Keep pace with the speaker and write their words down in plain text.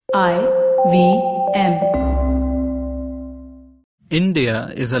IVM.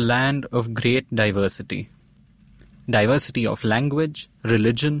 India is a land of great diversity. Diversity of language,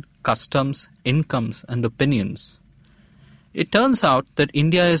 religion, customs, incomes, and opinions. It turns out that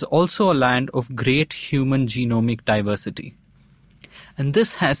India is also a land of great human genomic diversity. And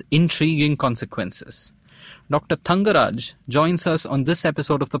this has intriguing consequences. Dr. Thangaraj joins us on this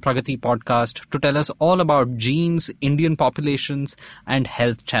episode of the Pragati podcast to tell us all about genes, Indian populations, and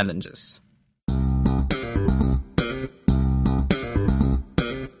health challenges.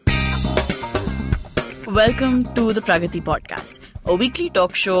 Welcome to the Pragati podcast, a weekly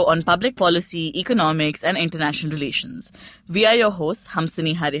talk show on public policy, economics, and international relations. We are your hosts,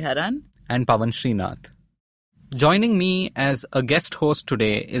 Hamsini Hariharan and Pawan Srinath. Joining me as a guest host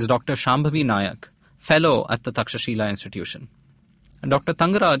today is Dr. Shambhavi Nayak, fellow at the Takshashila Institution. Dr.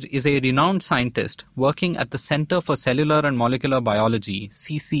 Thangaraj is a renowned scientist working at the Center for Cellular and Molecular Biology,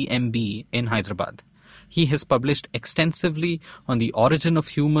 CCMB, in Hyderabad. He has published extensively on the origin of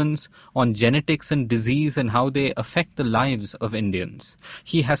humans, on genetics and disease and how they affect the lives of Indians.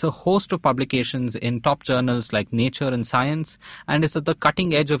 He has a host of publications in top journals like Nature and Science and is at the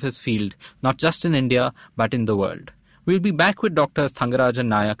cutting edge of his field, not just in India, but in the world. We'll be back with Drs. Thangaraj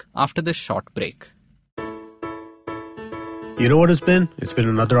and Nayak after this short break. You know what it's been? It's been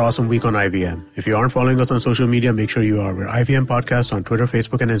another awesome week on IVM. If you aren't following us on social media, make sure you are. We're IVM Podcast on Twitter,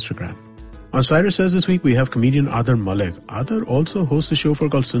 Facebook, and Instagram. On Cider Says this week, we have comedian Adar Malik. Adar also hosts a show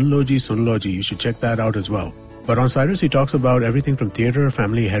called Sunloji. You should check that out as well. But on Ciders, he talks about everything from theatre,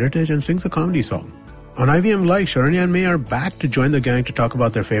 family heritage, and sings a comedy song. On IVM Like, Sharanya and May are back to join the gang to talk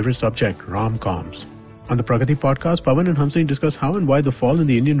about their favorite subject, rom-coms. On the Pragati podcast, Pawan and Hamsini discuss how and why the fall in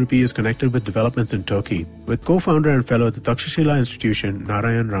the Indian rupee is connected with developments in Turkey, with co-founder and fellow at the Takshashila Institution,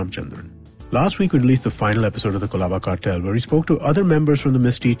 Narayan Ramchandran. Last week, we released the final episode of the Kolaba Cartel, where we spoke to other members from the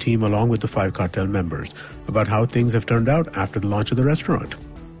Misty team along with the 5 cartel members about how things have turned out after the launch of the restaurant.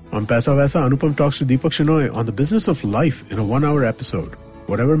 On Paisa Vaisa, Anupam talks to Deepak Shenoy on the business of life in a 1-hour episode.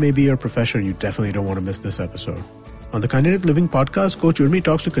 Whatever may be your profession, you definitely don't want to miss this episode. On the Kinetic Living podcast, Coach Urmi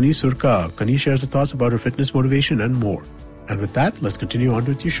talks to Kanish Surka. Kanish shares her thoughts about her fitness motivation and more. And with that, let's continue on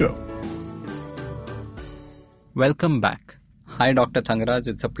with your show. Welcome back. Hi, Dr. Thangaraj.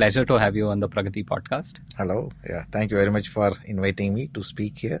 It's a pleasure to have you on the Pragati podcast. Hello. Yeah, thank you very much for inviting me to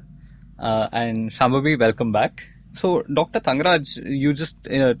speak here. And Shambhavi, welcome back. So, Dr. Thangaraj, you just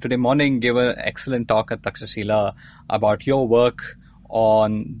today morning gave an excellent talk at Takshashila about your work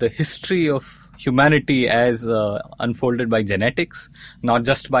on the history of humanity as unfolded by genetics, not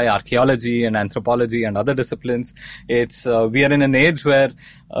just by archaeology and anthropology and other disciplines. It's we are in an age where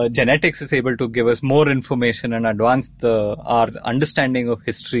genetics is able to give us more information and advance our understanding of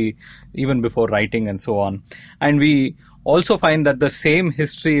history even before writing and so on. And we also find that the same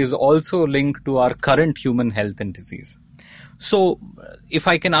history is also linked to our current human health and disease. So, if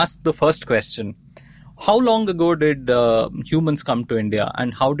I can ask the first question, how long ago did humans come to India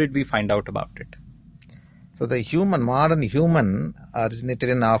and how did we find out about it? So the modern human originated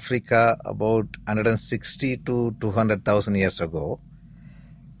in Africa about 160 to 200,000 years ago.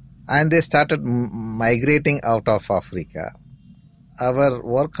 And they started migrating out of Africa. Our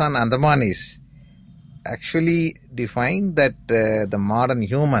work on Andamanis actually defined that the modern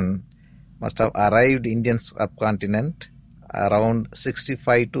human must have arrived Indian subcontinent around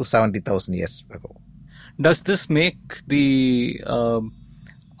 65 to 70,000 years ago. Does this make the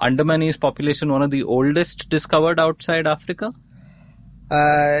Andamanese population one of the oldest discovered outside Africa?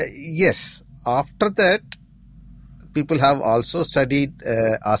 Yes. After that, people have also studied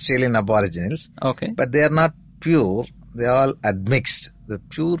Australian Aboriginals. Okay. But they are not pure. They are all admixed. The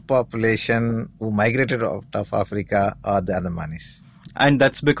pure population who migrated out of Africa are the Andamanese. And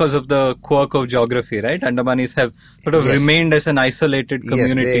that's because of the quirk of geography, right? Andamanese have sort of remained as an isolated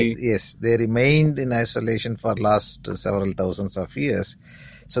community. Yes, they remained in isolation for last several thousands of years.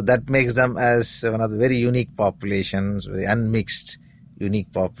 So that makes them as one of the very unique populations, very unmixed,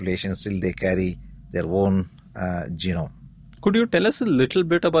 unique populations. Still they carry their own genome. Could you tell us a little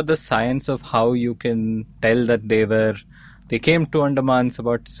bit about the science of how you can tell that they came to Andamans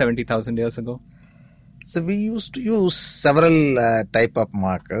about 70,000 years ago? So we used to use several type of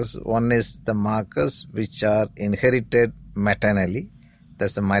markers. One is the markers which are inherited maternally.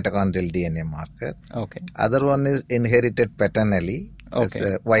 That's the mitochondrial DNA marker. Okay. Other one is inherited paternally. That's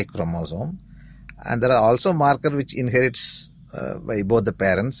a Y chromosome. And there are also markers which inherits by both the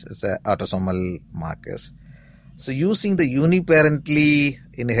parents. It's autosomal markers. So using the uniparentally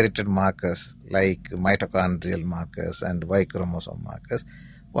inherited markers like mitochondrial markers and Y chromosome markers,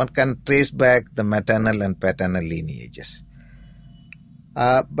 one can trace back the maternal and paternal lineages.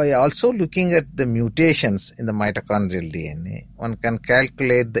 By also looking at the mutations in the mitochondrial DNA, one can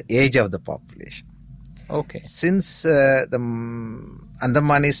calculate the age of the population. Okay. Since the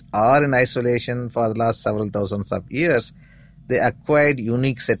Andamanis are in isolation for the last several thousands of years, they acquired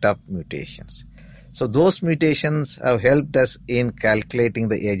unique set of mutations. So those mutations have helped us in calculating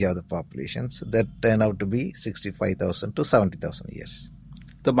the age of the populations that turn out to be 65,000 to 70,000 years.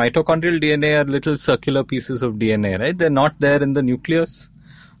 The mitochondrial DNA are little circular pieces of DNA, right? They're not there in the nucleus.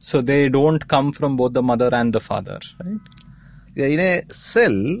 So they don't come from both the mother and the father, right? In a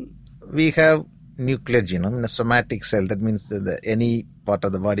cell, we have nuclear genome. In a somatic cell, that means that any part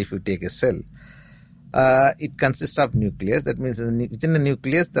of the body, if you take a cell, it consists of nucleus. That means within the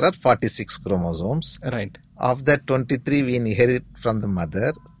nucleus, there are 46 chromosomes. Right. Of that, 23 we inherit from the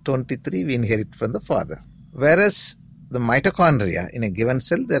mother, 23 we inherit from the father. Whereas the mitochondria, in a given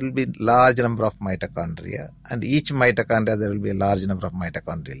cell, there will be large number of mitochondria, and each mitochondria there will be a large number of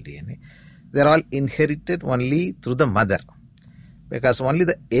mitochondrial DNA. They are all inherited only through the mother, because only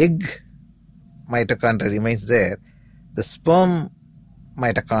the egg mitochondria remains there. The sperm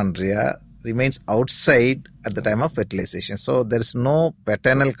mitochondria remains outside at the time of fertilization. So there is no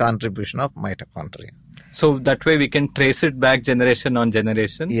paternal contribution of mitochondria. So that way we can trace it back generation on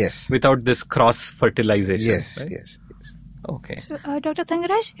generation. Yes. Without this cross-fertilization. Yes, right? yes. Okay. So, Dr.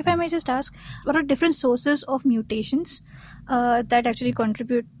 Thangaraj, if I may just ask, what are different sources of mutations that actually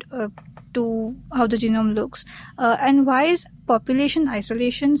contribute to how the genome looks? And why is population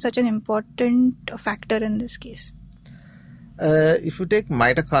isolation such an important factor in this case? If you take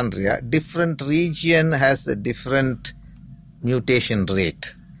mitochondria, different region has a different mutation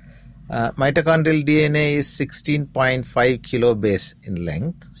rate. Mitochondrial DNA is 16.5 kilobase in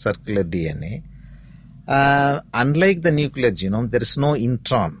length, circular DNA. Unlike the nuclear genome, there is no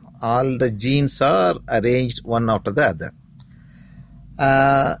intron. All the genes are arranged one after the other.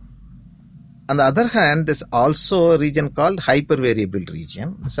 On the other hand, there's also a region called hypervariable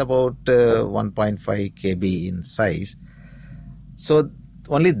region. It's about 1.5 kb in size. So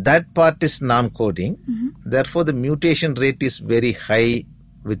only that part is non-coding. Mm-hmm. Therefore, the mutation rate is very high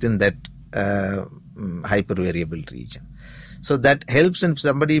within that hypervariable region. So that helps if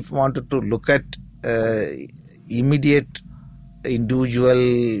somebody wanted to look at immediate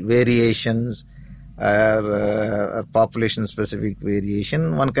individual variations or population-specific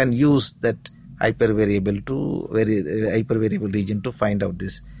variation. One can use that hypervariable region to find out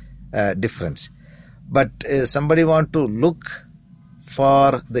this difference. But somebody want to look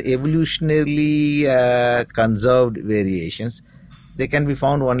for the evolutionarily conserved variations, they can be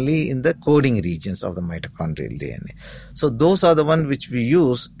found only in the coding regions of the mitochondrial DNA. So those are the ones which we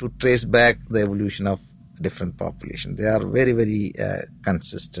use to trace back the evolution of different populations. They are very, very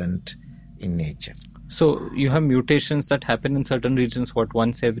consistent in nature. So you have mutations that happen in certain regions,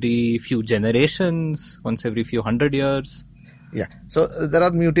 once every few generations, once every few 100 years? Yeah. So there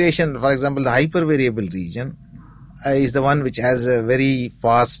are mutations. For example, the hypervariable region is the one which has a very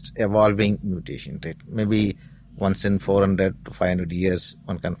fast evolving mutation rate. Maybe once in 400 to 500 years,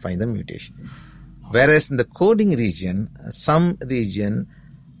 one can find the mutation. Whereas in the coding region, some region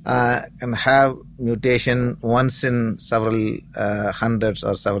can have mutation once in several hundreds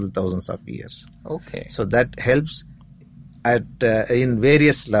or several thousands of years. Okay. So that helps at in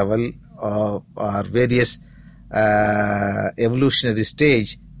various level or various evolutionary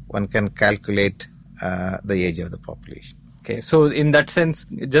stage, one can calculate the age of the population. Okay, so in that sense,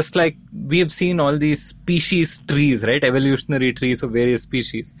 just like we have seen all these species trees, right? Evolutionary trees of various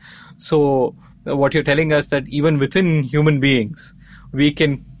species. So what you're telling us that even within human beings, we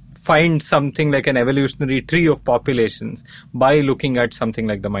can find something like an evolutionary tree of populations by looking at something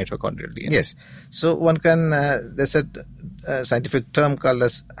like the mitochondrial DNA. Yes. So one can, there's a scientific term called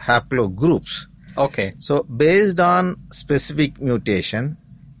as haplogroups. Okay. So based on specific mutation,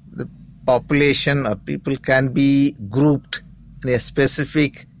 the population or people can be grouped in a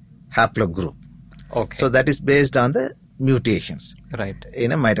specific haplogroup. Okay. So that is based on the mutations. Right.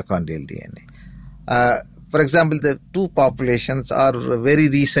 In a mitochondrial DNA. For example, the two populations are very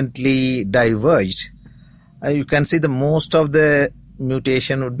recently diverged. You can see the most of the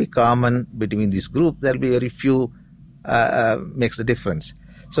mutation would be common between this group. There will be very few makes the difference.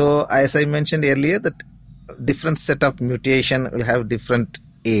 So as I mentioned earlier, that different set of mutation will have different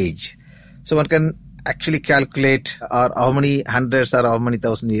age. So one can actually calculate how many hundreds or how many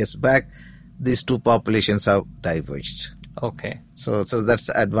thousand years back these two populations have diverged. Okay. So that's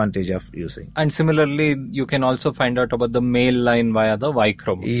the advantage of using. And similarly, you can also find out about the male line via the Y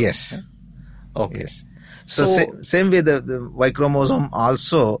chromosome. Yes. Okay. Yes. So same way the Y chromosome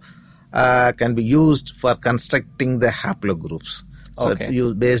also can be used for constructing the haplogroups. So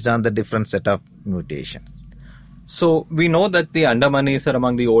Okay. based on the different set of mutations. So we know that the Andamanis are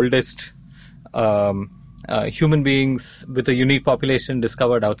among the oldest human beings with a unique population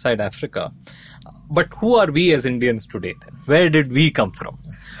discovered outside Africa. But who are we as Indians today then? Where did we come from?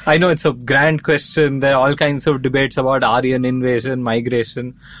 I know it's a grand question. There are all kinds of debates about Aryan invasion,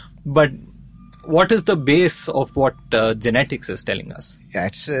 migration. But what is the base of what genetics is telling us? Yeah,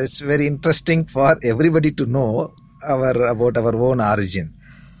 it's very interesting for everybody to know about our own origin.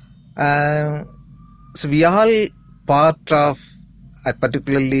 So we all part of,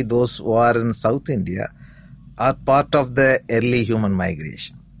 particularly those who are in South India, are part of the early human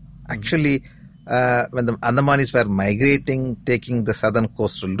migration. Actually, when the Andamanis were migrating, taking the southern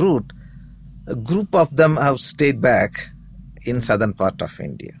coastal route, a group of them have stayed back in southern part of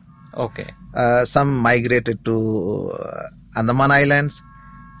India. Okay. Some migrated to Andaman Islands,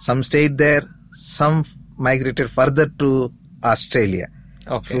 some stayed there, some migrated further to Australia.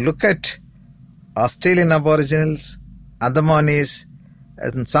 If Okay. you look at Australian Aboriginals, Andamanis,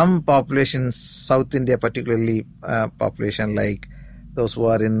 and some populations, South India particularly, population like those who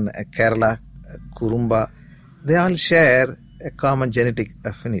are in Kerala, Kurumba, they all share a common genetic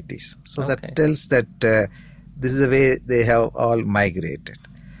affinities. So Okay. that tells that this is the way they have all migrated.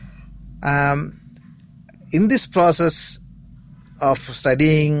 In this process of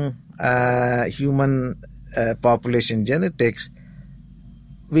studying human population genetics,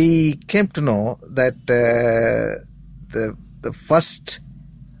 we came to know that the first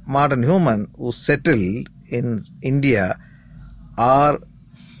modern human who settled in India are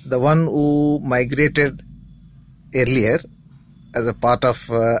the one who migrated earlier as a part of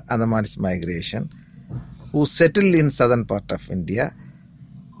Andamanese migration, who settled in southern part of India.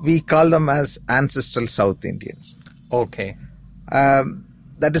 We call them as ancestral South Indians. Okay.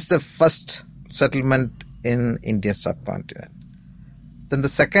 That is the first settlement in Indian subcontinent. Then the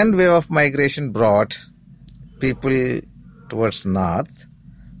second wave of migration brought people towards north,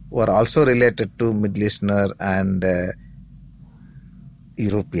 who are also related to Middle Easterner and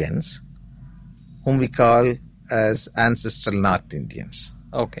Europeans, whom we call as ancestral North Indians.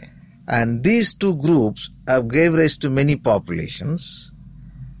 Okay. And these two groups gave rise to many populations,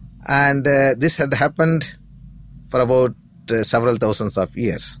 and this had happened for about several thousands of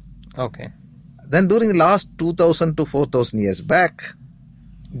years. Okay. Then during the last 2000 to 4000 years back,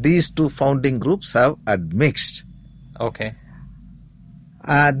 these two founding groups have admixed. Okay.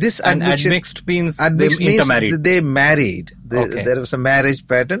 This And admixture, admixed means they means intermarried. they married. Okay. There was a marriage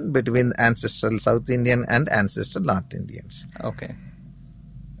pattern between ancestral South Indian and ancestral North Indians. Okay.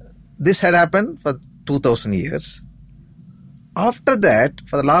 This had happened for 2000 years. After that,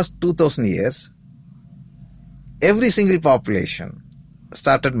 for the last 2000 years, every single population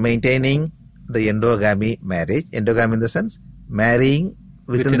started maintaining the endogamy marriage. Endogamy in the sense, marrying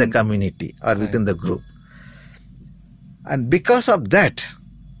within the community or within the group. And because of that,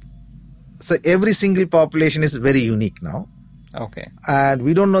 so every single population is very unique now. Okay. And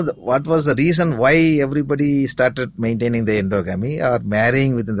we don't know what was the reason why everybody started maintaining the endogamy or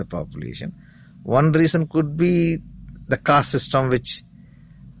marrying within the population. One reason could be the caste system which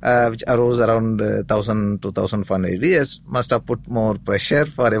arose around 1000 to 1500 years must have put more pressure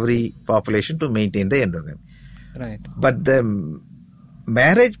for every population to maintain the endogamy. Right. But the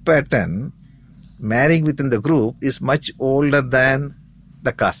marriage pattern, marrying within the group, is much older than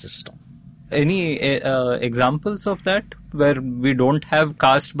the caste system. Any examples of that where we don't have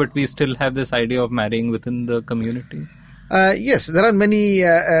caste but we still have this idea of marrying within the community? Yes, there are many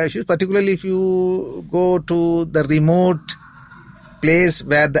issues, particularly if you go to the remote place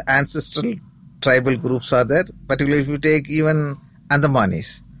where the ancestral tribal groups are there, particularly if you take even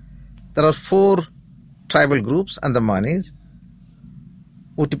Andamanis. There are 4 tribal groups, Andamanis,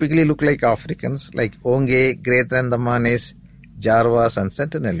 who typically look like Africans, like Onge, Great Andamanis, Jarvas and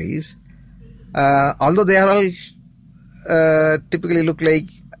Sentinelese. Although they are all typically look like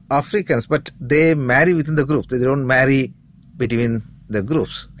Africans, but they marry within the groups. They don't marry between the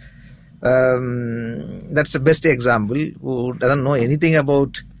groups. That's the best example. Who doesn't know anything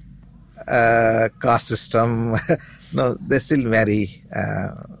about caste system? No, they still marry,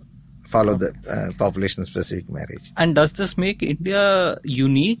 follow the population-specific marriage. And does this make India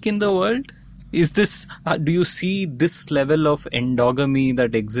unique in the world? Is this? Do you see this level of endogamy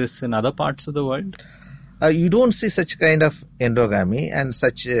that exists in other parts of the world? You don't see such kind of endogamy and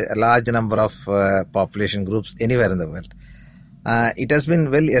such a large number of population groups anywhere in the world. It has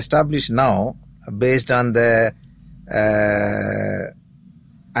been well established now based on the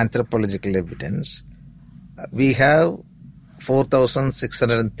anthropological evidence. We have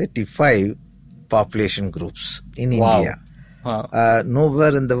 4,635 population groups in Wow. India. Wow.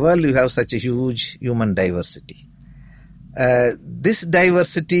 Nowhere in the world you have such a huge human diversity. This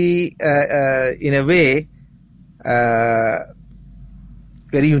diversity, in a way,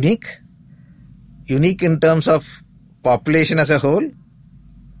 very unique in terms of population as a whole,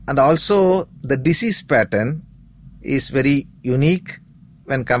 and also the disease pattern is very unique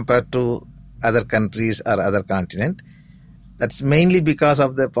when compared to other countries or other continent. That's mainly because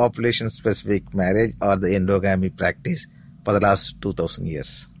of the population-specific marriage or the endogamy practice for the last 2000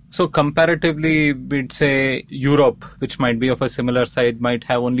 years. So comparatively, we'd say Europe, which might be of a similar size, might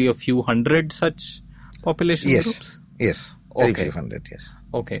have only a few hundred such population groups? Yes, very Okay. few hundred, yes.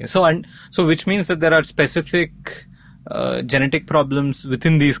 Okay. So which means that there are specific genetic problems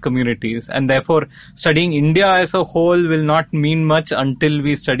within these communities, and therefore studying India as a whole will not mean much until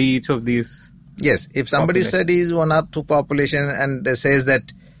we study each of these. Yes, if somebody studies one or two population and says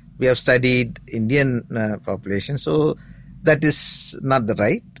that we have studied Indian population, so that is not the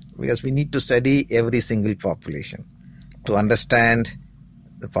right, because we need to study every single population to understand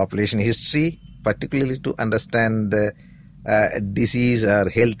the population history, particularly to understand the disease or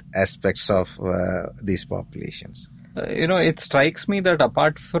health aspects of these populations. It strikes me that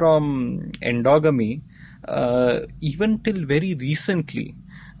apart from endogamy, even till very recently,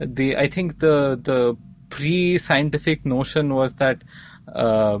 I think the pre-scientific notion was that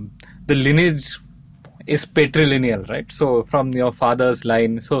the lineage is patrilineal, right? So from your father's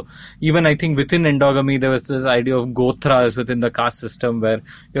line. So even I think within endogamy there was this idea of gotras within the caste system where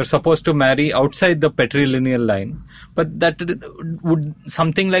you're supposed to marry outside the patrilineal line. But that would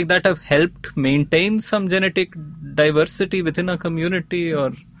something like that have helped maintain some genetic diversity within a community?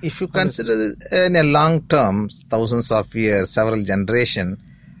 Or if you consider in a long term, thousands of years, several generations,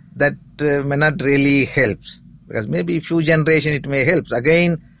 that may not really help, because maybe few generations it may help.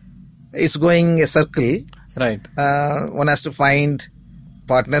 Again, it's going a circle. Right. One has to find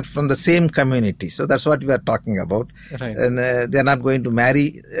partner from the same community. So that's what we are talking about. Right. And they're not going to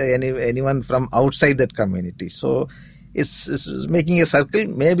marry anyone from outside that community. So it's making a circle.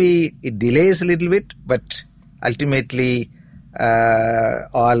 Maybe it delays a little bit, but ultimately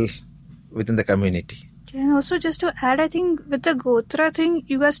all within the community. And also, just to add, I think with the Gotra thing,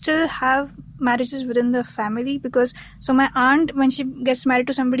 you guys still have marriages within the family, because so my aunt, when she gets married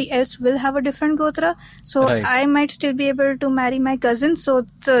to somebody else, will have a different Gotra. So Right. I might still be able to marry my cousin. So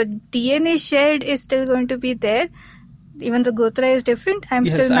the DNA shared is still going to be there. Even the Gotra is different, I'm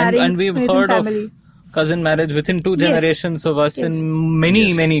Yes, still marrying and we've within heard family. of cousin marriage within two Yes. generations of us Yes. in many,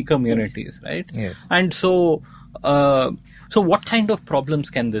 Yes. many communities, right? Yes. And so what kind of problems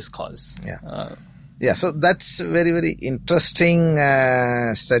can this cause? Yeah, so that's a very, very interesting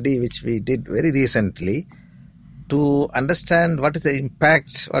study which we did very recently to understand what is the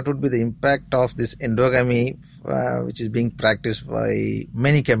impact, what would be the impact of this endogamy which is being practiced by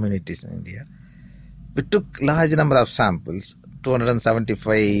many communities in India. We took large number of samples,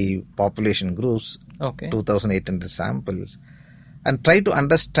 275 population groups, Okay. 2,800 samples, and try to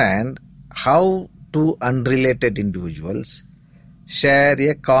understand how two unrelated individuals share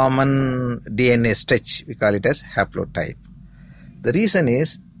a common DNA stretch. We call it as haplotype. The reason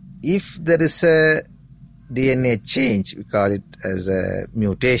is, if there is a DNA change, we call it as a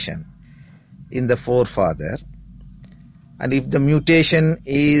mutation in the forefather, and if the mutation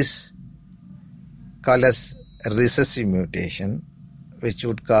is called as a recessive mutation, which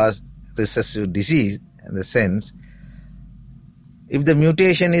would cause recessive disease in the sense, if the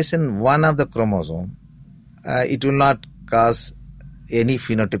mutation is in one of the chromosome, it will not cause any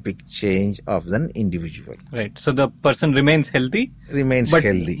phenotypic change of an individual. Right. So the person remains healthy. Remains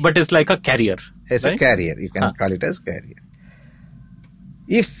healthy. But is like a carrier. As right? a carrier. You can call it as carrier.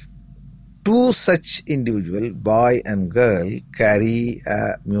 If two such individual, boy and girl, carry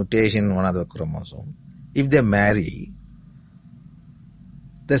a mutation in one of the chromosome, if they marry,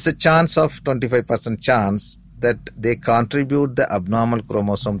 there's a chance of 25% chance that they contribute the abnormal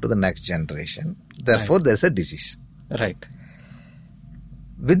chromosome to the next generation. Therefore, Right. there's a disease. Right.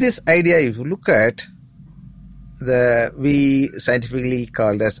 With this idea, if you look at we scientifically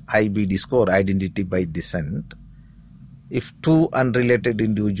called as IBD score, identity by descent. If two unrelated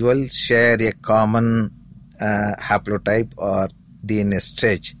individuals share a common haplotype or DNA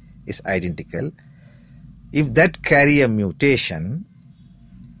stretch is identical, if that carry a mutation,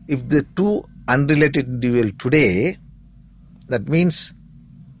 if the two unrelated individuals today, that means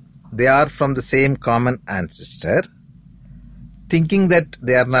they are from the same common ancestor, thinking that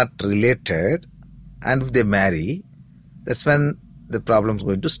they are not related, and if they marry, that's when the problem is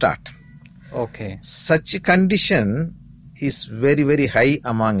going to start. Okay. Such a condition is very, very high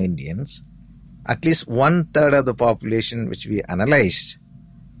among Indians, at least 1/3 of the population which we analyzed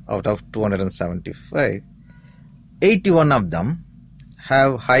out of 275, 81 of them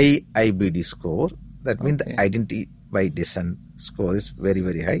have high IBD score. That means the identity by descent score is very,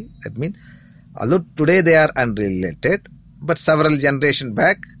 very high. That means, although today they are unrelated, but several generations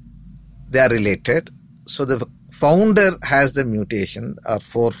back, they are related. So the founder has the mutation, or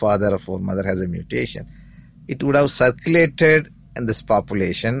forefather or foremother has a mutation. It would have circulated in this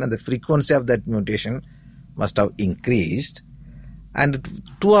population, and the frequency of that mutation must have increased. And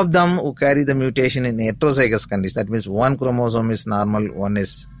two of them who carry the mutation in heterozygous condition, that means one chromosome is normal, one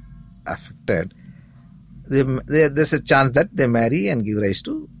is affected, there's a chance that they marry and give rise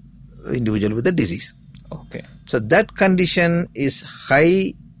to individual with the disease. Okay. So that condition is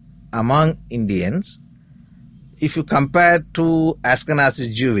high among Indians. If you compare to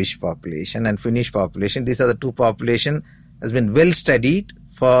Ashkenazi Jewish population and Finnish population, these are the two population has been well studied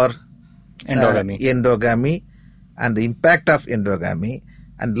for endogamy and the impact of endogamy,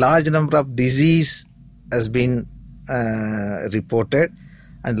 and large number of disease has been reported,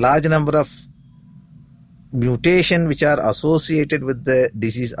 and large number of mutation which are associated with the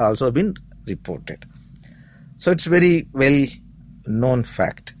disease also been reported. So it's very well known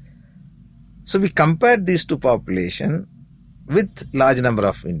fact. So we compared these two population with large number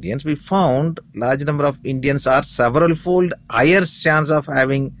of Indians. We found large number of Indians are several fold higher chance of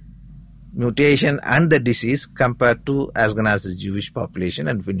having mutation and the disease compared to Ashkenazi Jewish population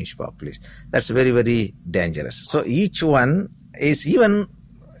and Finnish population. That's very, very dangerous. So each one is even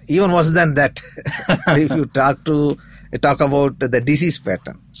worse than that. If you talk about the disease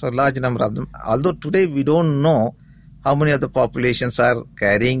pattern. So large number of them, although today we don't know how many of the populations are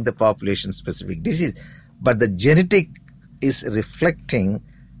carrying the population specific disease, but the genetic is reflecting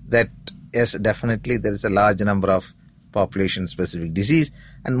that yes, definitely there is a large number of population specific disease,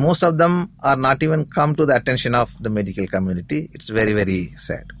 and most of them are not even come to the attention of the medical community. It's very, very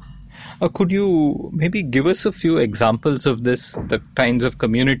sad. Could you maybe give us a few examples of this, the kinds of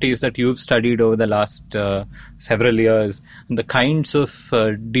communities that you've studied over the last several years, and the kinds of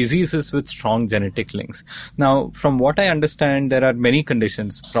diseases with strong genetic links? Now, from what I understand, there are many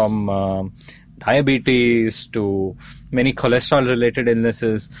conditions from diabetes to many cholesterol-related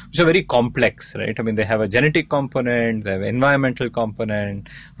illnesses, which are very complex, right? I mean, they have a genetic component, they have environmental component,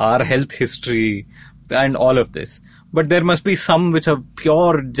 our health history, and all of this. But there must be some which are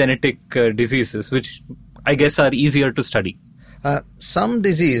pure genetic diseases, which I guess are easier to study. Some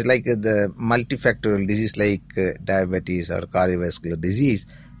disease, like the multifactorial disease like diabetes or cardiovascular disease,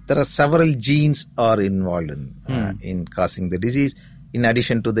 there are several genes are involved in causing the disease, in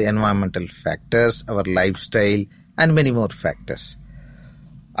addition to the environmental factors, our lifestyle, and many more factors.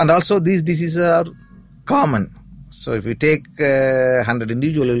 And also these diseases are common. So if you take 100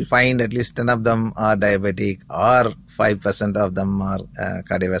 individuals, you will find at least 10 of them are diabetic, or 5% of them are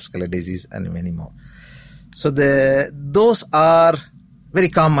cardiovascular disease, and many more. So those are very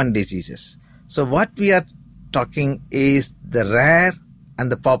common diseases. So what we are talking is the rare and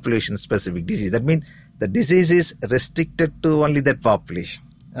the population specific disease. That means the disease is restricted to only that population.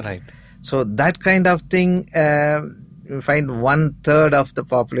 Right. So that kind of thing, you find 1/3 of the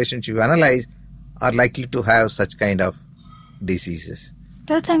population you analyze are likely to have such kind of diseases.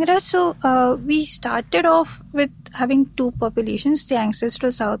 Well, Thangraj, so we started off with having two populations, the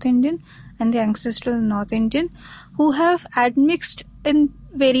ancestral South Indian and the ancestral North Indian, who have admixed in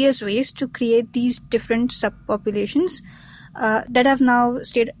various ways to create these different subpopulations that have now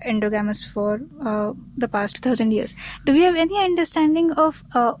stayed endogamous for the past 1,000 years. Do we have any understanding of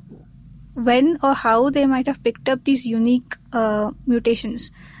when or how they might have picked up these unique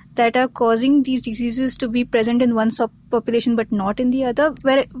mutations that are causing these diseases to be present in one subpopulation but not in the other,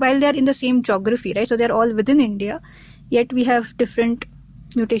 while they are in the same geography, right? So they are all within India, yet we have different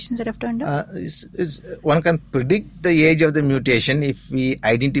mutations that have turned up. One can predict the age of the mutation if we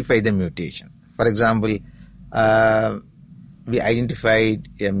identify the mutation. For example, we identified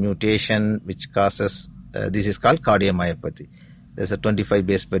a mutation which causes, this is called cardiomyopathy. There's a 25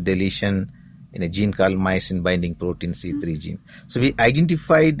 base pair deletion in a gene called myosin binding protein C3 gene. So we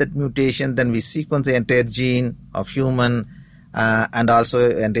identified that mutation, then we sequenced the entire gene of human and also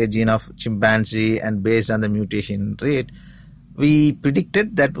entire gene of chimpanzee, and based on the mutation rate, we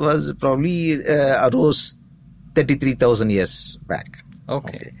predicted that was probably arose 33,000 years back.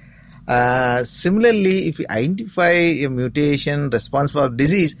 Okay. Similarly, if we identify a mutation responsible for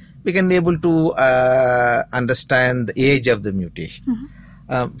disease, we can be able to understand the age of the mutation. Mm-hmm.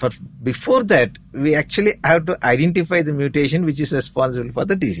 But before that, we actually have to identify the mutation which is responsible for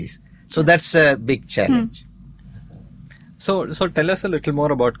the disease. So that's a big challenge. So tell us a little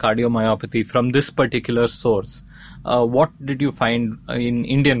more about cardiomyopathy from this particular source. What did you find in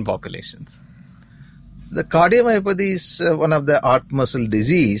Indian populations? The cardiomyopathy is one of the heart muscle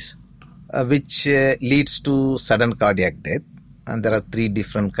disease which leads to sudden cardiac death. And there are three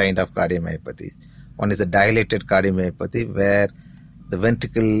different kind of cardiomyopathy. One is a dilated cardiomyopathy where the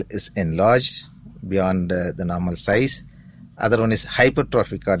ventricle is enlarged beyond the normal size. Other one is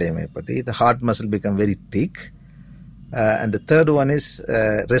hypertrophic cardiomyopathy. The heart muscle become very thick. And the third one is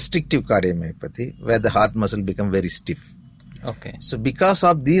restrictive cardiomyopathy, where the heart muscle become very stiff. Okay. So because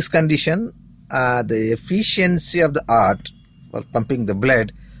of these conditions, the efficiency of the heart for pumping the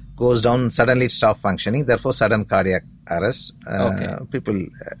blood goes down, suddenly it stops functioning, therefore sudden cardiac arrest, people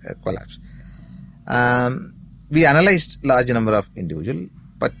collapse. We analyzed large number of individuals,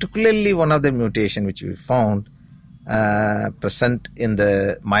 particularly one of the mutation which we found present in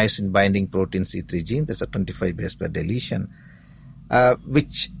the myosin binding protein C3 gene. There's a 25 base pair deletion,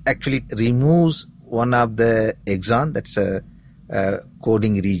 which actually removes one of the exon. That's a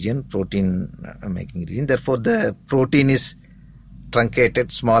coding region, protein making region. Therefore, the protein is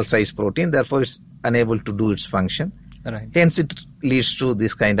truncated, small size protein. Therefore, it's unable to do its function. Right. Hence, it leads to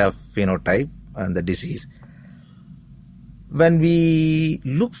this kind of phenotype and the disease. When we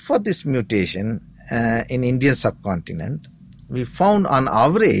look for this mutation in Indian subcontinent, we found on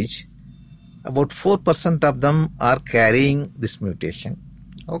average about 4% of them are carrying this mutation.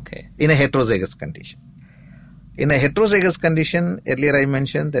 Okay. In a heterozygous condition. In a heterozygous condition, earlier I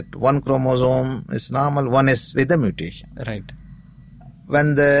mentioned that one chromosome is normal, one is with the mutation. Right.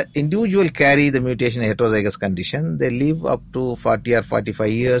 When the individual carry the mutation in a heterozygous condition, they live up to 40 or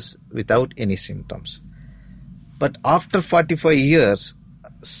 45 years without any symptoms. But after 45 years,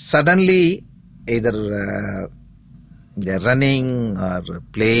 suddenly either they're running or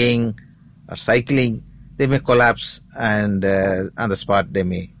playing or cycling, they may collapse, and on the spot they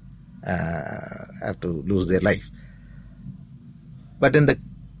may have to lose their life. But in the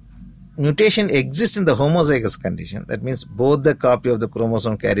mutation exists in the homozygous condition, that means both the copy of the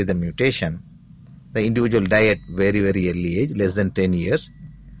chromosome carry the mutation, the individual die at very, very early age, less than 10 years.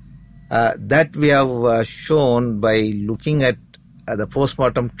 That we have shown by looking at the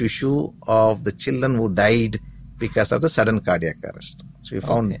postmortem tissue of the children who died because of the sudden cardiac arrest. So we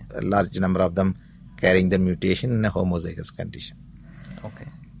found a large number of them carrying the mutation in a homozygous condition. Okay.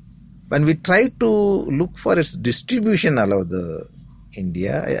 When we try to look for its distribution all over the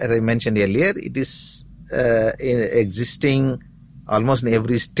India, as I mentioned earlier, it is existing almost in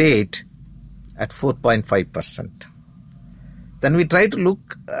every state at 4.5%. Then we try to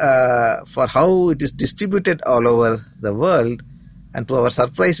look for how it is distributed all over the world, and to our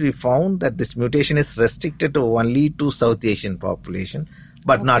surprise we found that this mutation is restricted to only to South Asian population,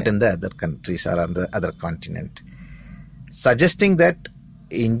 but not in the other countries or on the other continent, suggesting that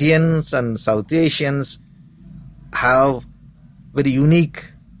Indians and South Asians have very unique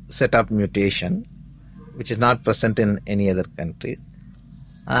set of mutation which is not present in any other country.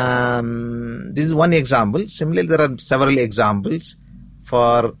 This is one example. Similarly, there are several examples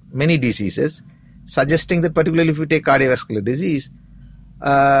for many diseases, suggesting that particularly if you take cardiovascular disease,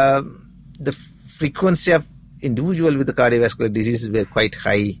 the frequency of individual with the cardiovascular disease were quite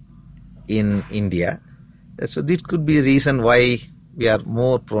high in India. So this could be the reason why we are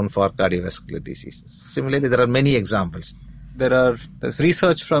more prone for cardiovascular diseases. Similarly, there are many examples. There's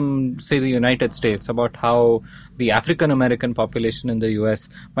research from, say, the United States about how the African American population in the US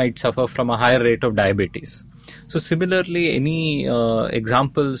might suffer from a higher rate of diabetes. So similarly, any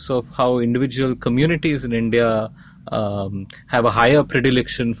examples of how individual communities in India have a higher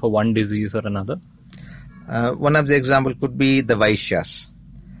predilection for one disease or another? One of the examples could be the Vaishyas.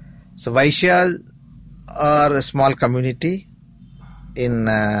 So Vaishyas are a small community in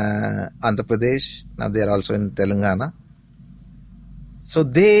Andhra Pradesh. Now they are also in Telangana. So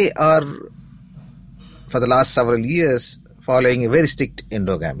they are, for the last several years, following a very strict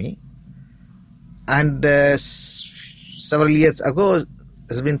endogamy. And several years ago, it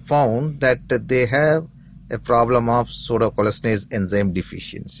has been found that they have a problem of pseudocholinase enzyme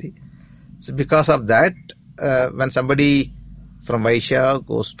deficiency. So because of that, when somebody from Vaishya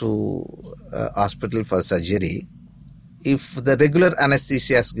goes to hospital for surgery, if the regular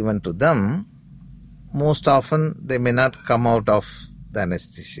anesthesia is given to them, most often they may not come out of the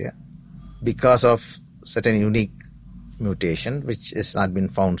anesthesia because of certain unique mutation which has not been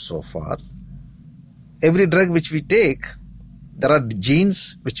found so far. Every drug which we take, there are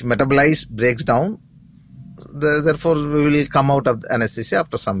genes which metabolize, breaks down, therefore we will come out of the anesthesia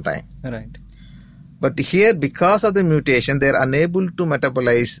after some time. Right. But here, because of the mutation, they are unable to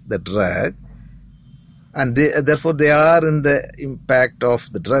metabolize the drug, And therefore they are in the impact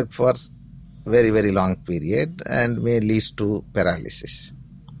of the drug for very, very long period and may lead to paralysis.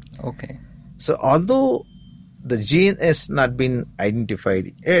 Okay. So although the gene has not been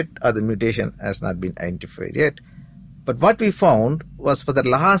identified yet, or the mutation has not been identified yet, but what we found was for the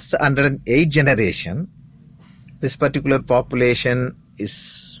last 108 generation, this particular population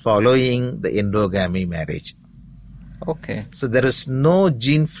is following the endogamy marriage. Okay. So there is no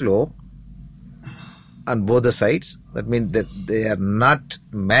gene flow on both the sides. That means that they are not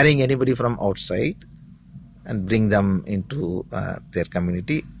marrying anybody from outside and bring them into their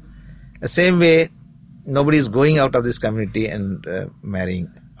community. The same way, nobody is going out of this community and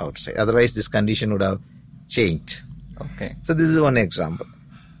marrying outside. Otherwise, this condition would have changed. Okay. So this is one example.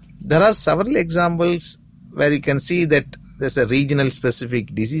 There are several examples where you can see that there's a regional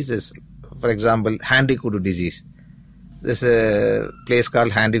specific diseases. For example, Handikudu disease. There's a place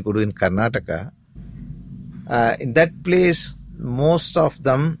called Handikudu in Karnataka. In that place, most of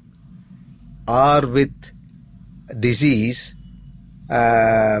them are with disease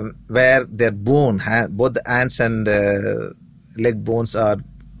where their bone, both the hands and leg bones are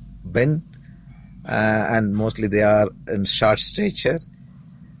bent, and mostly they are in short stature.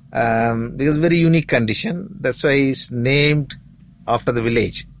 Because very unique condition. That's why it's named after the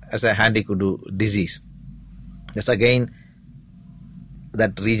village as a Handikudu disease. That's again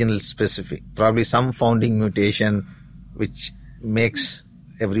that regional specific. Probably some founding mutation which makes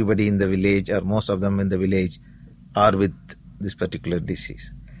everybody in the village or most of them in the village are with this particular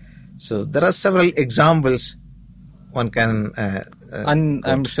disease. So there are several examples one can... and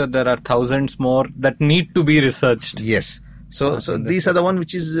I'm sure there are thousands more that need to be researched. Yes. So these are the ones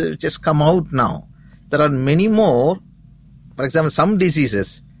which is just come out now. There are many more. For example, some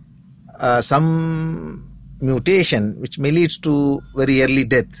diseases, some mutation which may lead to very early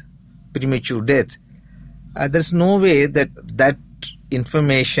death, premature death. There's no way that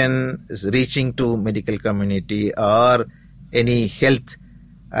information is reaching to medical community or any health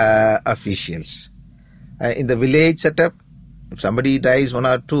officials. In the village setup, if somebody dies one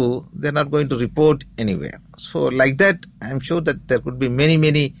or two, they're not going to report anywhere. So like that, I'm sure that there could be many,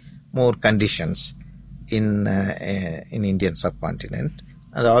 many more conditions in Indian subcontinent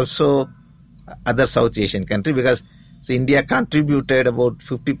and also other South Asian countries, because India contributed about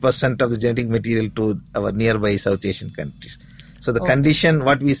 50% of the genetic material to our nearby South Asian countries. So the condition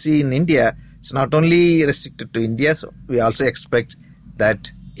what we see in India is not only restricted to India, so we also expect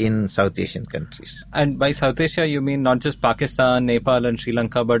that in South Asian countries. And by South Asia, you mean not just Pakistan, Nepal and Sri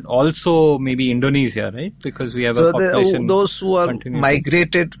Lanka, but also maybe Indonesia, right? Because we have a population... those who are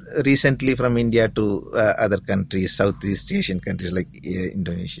migrated recently from India to other countries, Southeast Asian countries like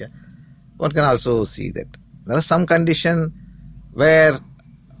Indonesia, one can also see that. There are some conditions where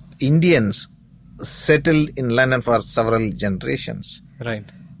Indians settled in London for several generations. Right.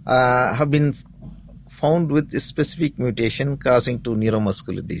 Have been found with a specific mutation causing to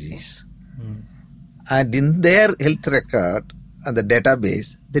neuromuscular disease. And in their health record and the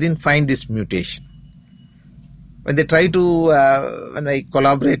database, they didn't find this mutation. When they try to, when I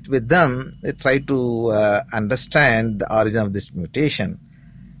collaborate with them, they try to understand the origin of this mutation.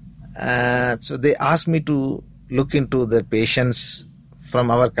 So they asked me to look into the patients from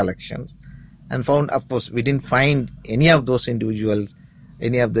our collections and found, of course, we didn't find any of those individuals,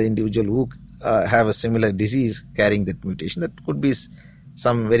 any of the individual who have a similar disease carrying that mutation. That could be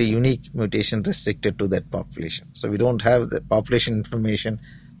some very unique mutation restricted to that population. So we don't have the population information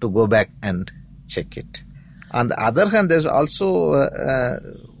to go back and check it. On the other hand, there's also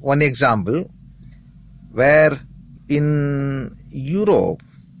one example where in Europe,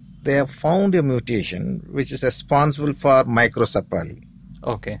 they have found a mutation which is responsible for microcephaly.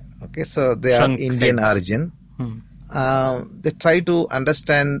 Okay. So they are Indian origin. They try to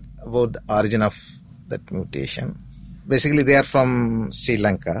understand about the origin of that mutation. Basically, they are from Sri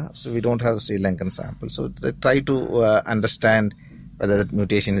Lanka, so we don't have Sri Lankan sample. So they try to understand whether that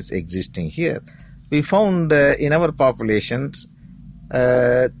mutation is existing here. We found in our populations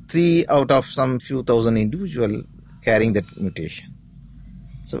 3 out of some few thousand individuals carrying that mutation.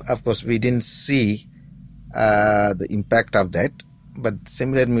 So, of course, we didn't see the impact of that, but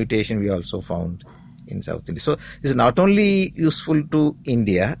similar mutation we also found in South India. So, it's not only useful to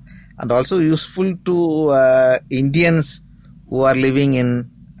India and also useful to Indians who are living in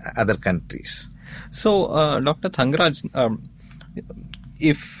other countries. So, Dr. Thangraj,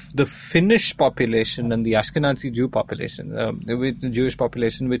 if the Finnish population and the Ashkenazi Jew population, the Jewish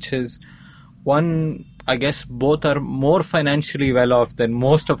population, which is one, I guess both are more financially well off than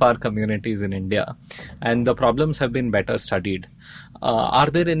most of our communities in India, and the problems have been better studied. Are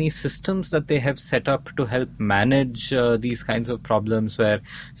there any systems that they have set up to help manage these kinds of problems where,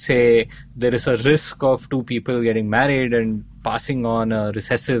 say, there is a risk of two people getting married and passing on a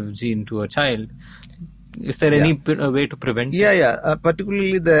recessive gene to a child? Is there any way to prevent it?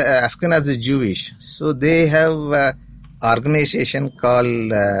 Particularly the Ashkenazi Jewish. So they have an organization called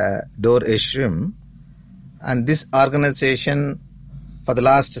Dor Eshrim, and this organization for the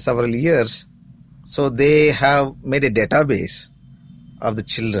last several years, so they have made a database of the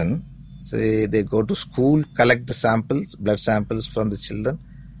children. So they go to school, collect the samples, blood samples from the children,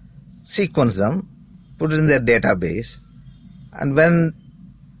 sequence them, put it in their database, and when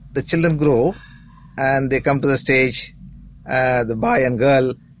the children grow and they come to the stage, the boy and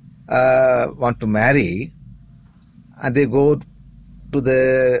girl want to marry, and they go to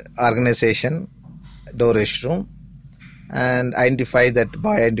the organization, Dorish room, and identify that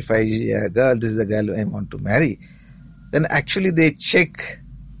boy, identify a girl, this is the girl I want to marry. Then actually they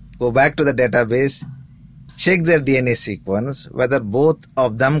go back to the database, check their DNA sequence, whether both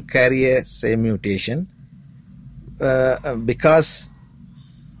of them carry a same mutation. Because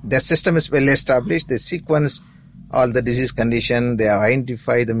the system is well established, they sequence all the disease condition, they have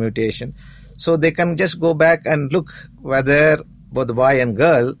identified the mutation. So they can just go back and look whether both the boy and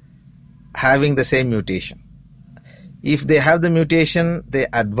girl having the same mutation. If they have the mutation, they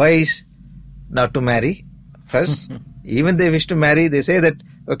advise not to marry first. Even they wish to marry, they say that,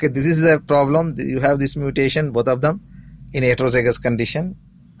 okay, this is the problem, you have this mutation, both of them, in heterozygous condition.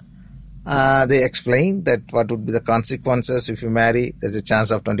 They explain that what would be the consequences if you marry. There's a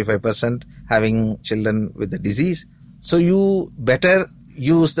chance of 25% having children with the disease. So you better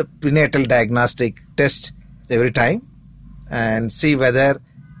use the prenatal diagnostic test every time and see whether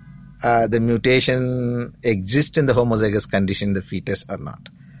the mutation exists in the homozygous condition in the fetus or not.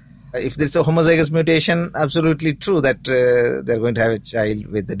 If there's a homozygous mutation, absolutely true that they're going to have a child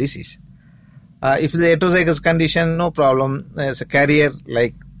with the disease. If the heterozygous condition, no problem. There's a carrier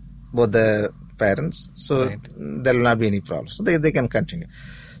like both the parents, so there will not be any problem. So they can continue.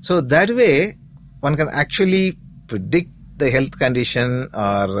 So that way, one can actually predict the health condition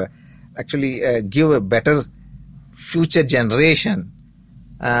or actually give a better future generation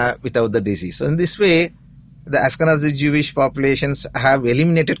without the disease. So in this way, the Ashkenazi Jewish populations have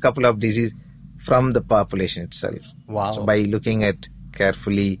eliminated a couple of diseases from the population itself. Wow. So by looking at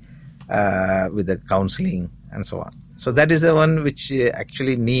carefully with the counseling and so on. So that is the one which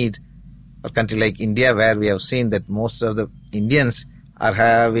actually need a country like India, where we have seen that most of the Indians are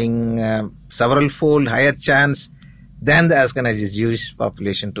having several-fold higher chance than the Ashkenazi Jewish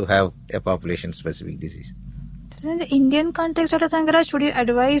population to have a population-specific disease. So in the Indian context, Dr. Thangaraj, would you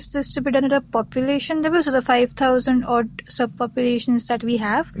advise this to be done at a population level? So the 5,000 odd subpopulations that we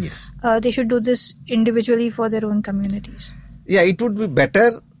have, yes, they should do this individually for their own communities. Yeah, it would be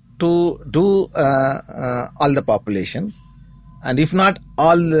better to do all the populations, and if not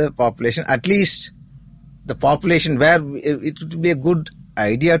all the population, at least the population where it would be a good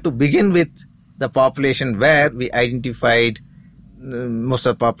idea to begin with the population where we identified most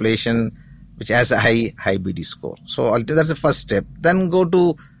of the population which has a high BD score. So that's the first step. Then go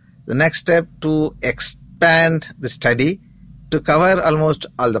to the next step to expand the study to cover almost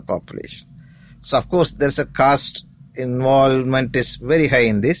all the population. So of course there's a cost involvement is very high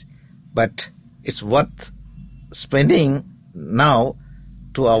in this, but it's worth spending now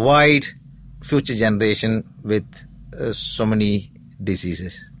to avoid future generation with so many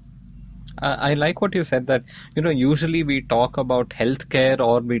diseases. I like what you said that, usually we talk about healthcare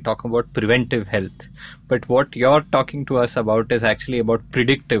or we talk about preventive health. But what you're talking to us about is actually about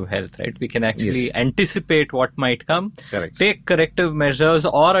predictive health, right? We can actually anticipate what might come, Correct. Take corrective measures,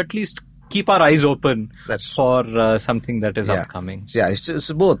 or at least keep our eyes open for something that is upcoming. Yeah,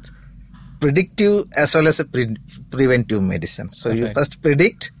 it's both predictive as well as a preventive medicine. So you first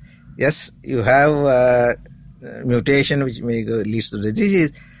predict, yes, you have a mutation which may lead to the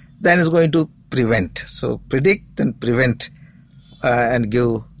disease, then it's going to prevent. So predict and prevent and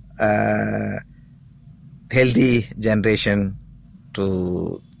give healthy generation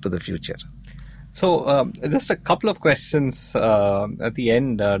to the future. So just a couple of questions at the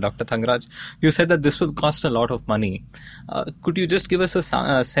end, Dr. Thangaraj. You said that this will cost a lot of money. Could you just give us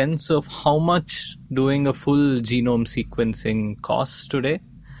a sense of how much doing a full genome sequencing costs today?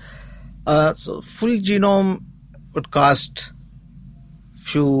 So full genome would cost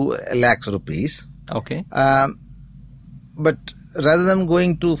few lakhs rupees. Okay. But rather than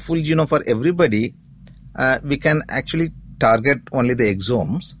going to full genome for everybody, we can actually target only the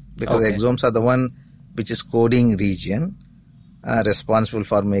exomes, because the exomes are the one which is coding region, responsible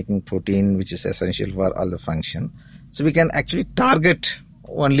for making protein, which is essential for all the function. So we can actually target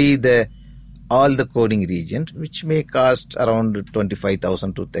only all the coding regions, which may cost around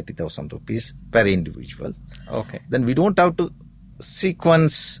 25,000 to 30,000 rupees per individual. Okay. Then we don't have to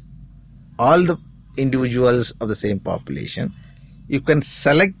sequence all the individuals of the same population. You can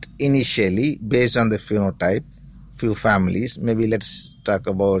select initially based on the phenotype, few families. Maybe let's talk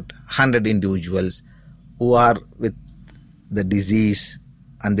about 100 individuals who are with the disease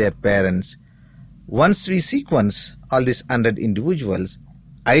and their parents. Once we sequence all these 100 individuals,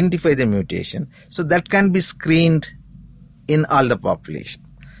 identify the mutation, so that can be screened in all the population.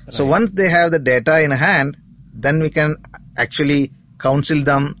 Right. So once they have the data in hand, then we can actually counsel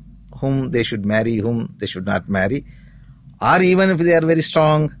them whom they should marry, whom they should not marry, or even if they are very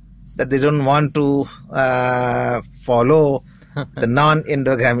strong that they don't want to follow the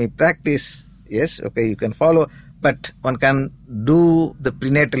non-endogamy practice, yes, okay, you can follow, but one can do the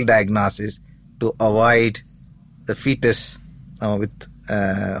prenatal diagnosis to avoid the fetus with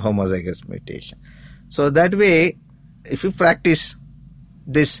homozygous mutation. So that way, if you practice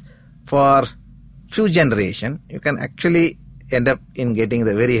this for few generations, you can actually end up in getting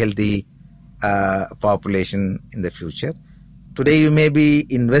the very healthy population in the future. Today you may be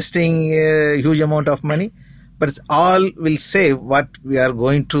investing a huge amount of money, but it's all will save what we are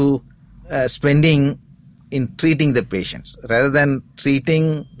going to spending in treating the patients. Rather than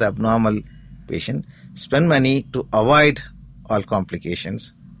treating the abnormal patient, spend money to avoid all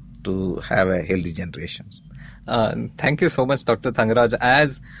complications to have a healthy generation. Thank you so much, Dr. Thangaraj.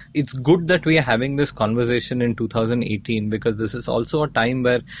 As it's good that we are having this conversation in 2018, because this is also a time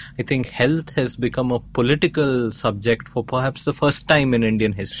where I think health has become a political subject for perhaps the first time in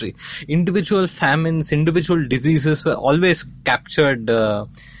Indian history. Individual famines, individual diseases were always captured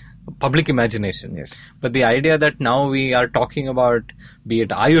public imagination. Yes. But the idea that now we are talking about, be it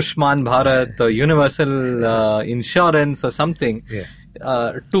Ayushman Bharat or universal insurance or something,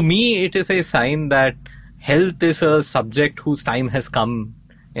 to me it is a sign that health is a subject whose time has come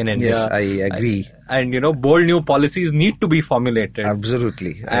in India. Yes, I agree. And bold new policies need to be formulated.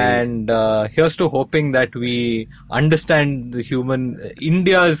 Absolutely. And here's to hoping that we understand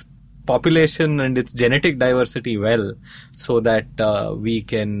India's population and its genetic diversity well, so that we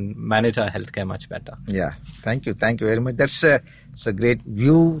can manage our healthcare much better. Yeah, thank you very much. That's a great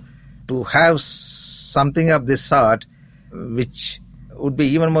view to have something of this sort, which would be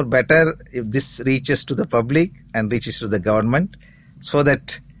even more better if this reaches to the public and reaches to the government, so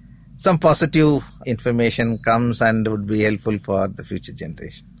that some positive information comes and would be helpful for the future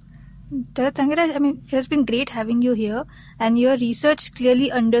generation. Dr. Thangaraj, it has been great having you here, and your research clearly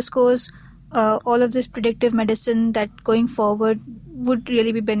underscores all of this predictive medicine that going forward would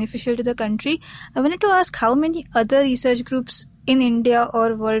really be beneficial to the country. I wanted to ask how many other research groups in India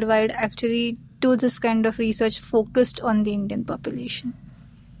or worldwide actually do this kind of research focused on the Indian population?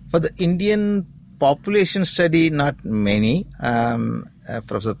 For the Indian population study, not many.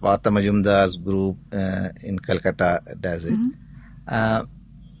 Professor Partha Majumdar's group in Calcutta does it.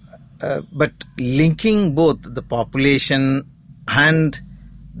 But linking both the population and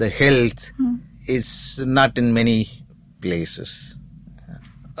the health is not in many places.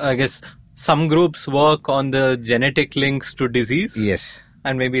 I guess some groups work on the genetic links to disease. Yes.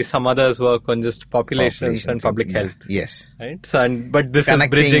 And maybe some others work on just populations and public health. Yes. Right. So, but this is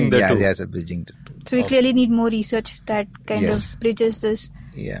bridging the two. Yes, bridging the two. So we clearly need more research that kind of bridges this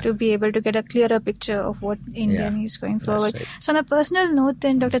to be able to get a clearer picture of what India needs going forward. Right. So on a personal note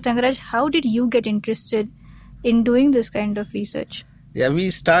then, Dr. Thangaraj, how did you get interested in doing this kind of research? Yeah, we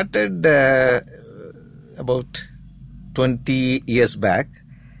started about 20 years back.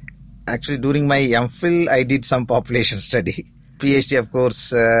 Actually, during my MPhil, I did some population study. PhD, of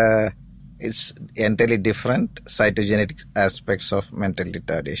course, it's entirely different cytogenetic aspects of mental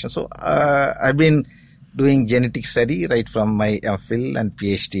retardation. So I've been doing genetic study right from my MPhil and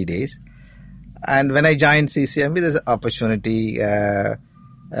PhD days. And when I joined CCMB, there's an opportunity. I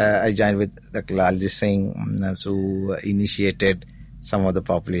joined with Dr. Lalji Singh, who initiated some of the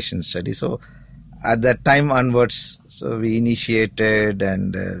population study. So at that time onwards, so we initiated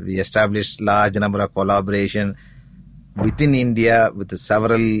and we established large number of collaboration within India with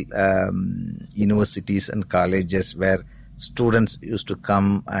several universities and colleges where students used to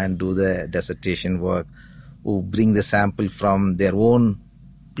come and do the dissertation work, who bring the sample from their own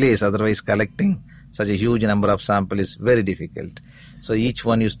place. Otherwise, collecting such a huge number of samples is very difficult. So each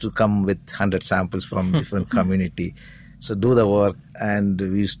one used to come with 100 samples from different community. So do the work, and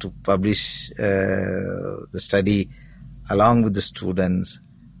we used to publish the study along with the students.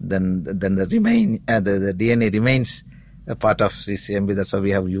 Then the DNA remains a part of CCMB. That's why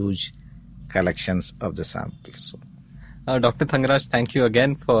we have huge collections of the samples. So. Dr. Thangraj, thank you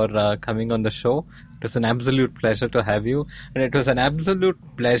again for coming on the show. It was an absolute pleasure to have you. And it was an absolute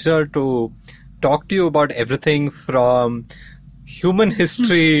pleasure to talk to you about everything from human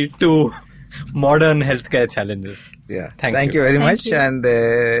history to modern healthcare challenges. Yeah. Thank you very Thank much. you. And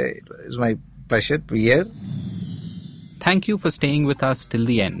it's my pleasure to be here. Thank you for staying with us till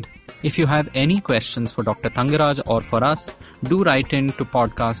the end. If you have any questions for Dr. Thangraj or for us, do write in to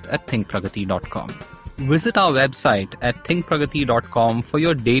podcast@thinkpragati.com. Visit our website at thinkpragati.com for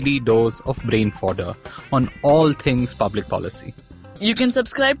your daily dose of brain fodder on all things public policy. You can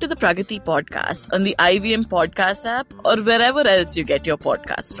subscribe to the Pragati podcast on the IVM podcast app or wherever else you get your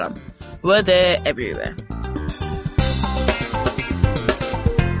podcasts from. We're there everywhere.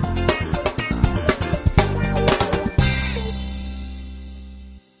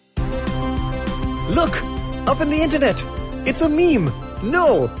 Look! Up in the internet! It's a meme!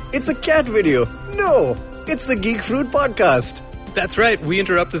 No! It's a cat video! No! It's the Geek Fruit Podcast! That's right, we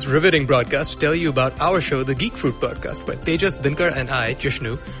interrupt this riveting broadcast to tell you about our show, the Geek Fruit Podcast, where Tejas, Dinkar and I,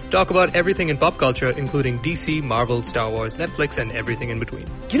 Jishnu, talk about everything in pop culture, including DC, Marvel, Star Wars, Netflix, and everything in between.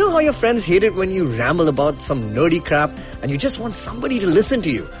 You know how your friends hate it when you ramble about some nerdy crap and you just want somebody to listen to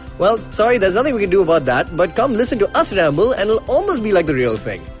you? Well, sorry, there's nothing we can do about that, but come listen to us ramble and it'll almost be like the real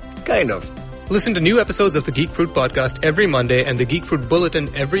thing. Kind of. Listen to new episodes of the Geek Fruit Podcast every Monday and the Geek Fruit Bulletin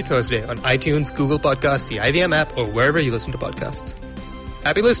every Thursday on iTunes, Google Podcasts, the IVM app, or wherever you listen to podcasts.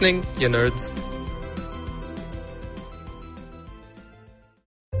 Happy listening, you nerds.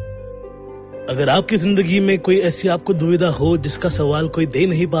 अगर आपकी जिंदगी में कोई ऐसी आपको दुविधा हो जिसका सवाल कोई दे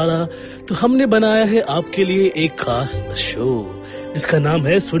नहीं पा रहा, तो हमने बनाया है आपके लिए एक खास शो जिसका नाम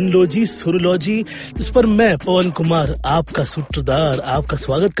है सुन लो जी सुरलॉजी, जिस पर मैं पवन कुमार आपका सूत्रधार आपका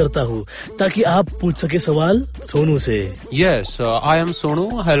स्वागत करता हूँ ताकि आप पूछ सके सवाल सोनू से. Yes, I am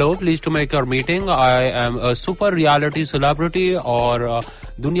Sonu. Hello, pleased to make your meeting. I am a super reality celebrity और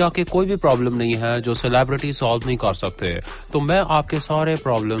दुनिया के कोई भी प्रॉब्लम नहीं है जो सेलिब्रिटी सॉल्व नहीं कर सकते, तो मैं आपके सारे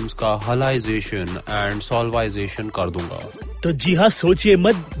प्रॉब्लम्स का हलाइजेशन एंड सॉल्वाइजेशन कर दूंगा. तो जी हाँ, सोचिए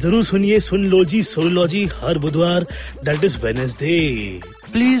मत, जरूर सुनिए सुन लो जी सोलॉजी हर बुधवार, that is Wednesday.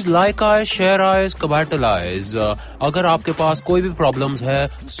 Please like आइज, शेयर आइज, कमेंटलाइज. अगर आपके पास कोई भी प्रॉब्लम्स है,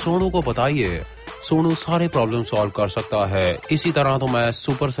 सोनू को बताइए. सोनू सारे प्रॉब्लम सॉल्व कर सकता है. इसी तरह तो मैं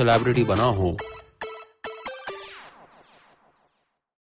सुपर सेलिब्रिटी बना हूँ.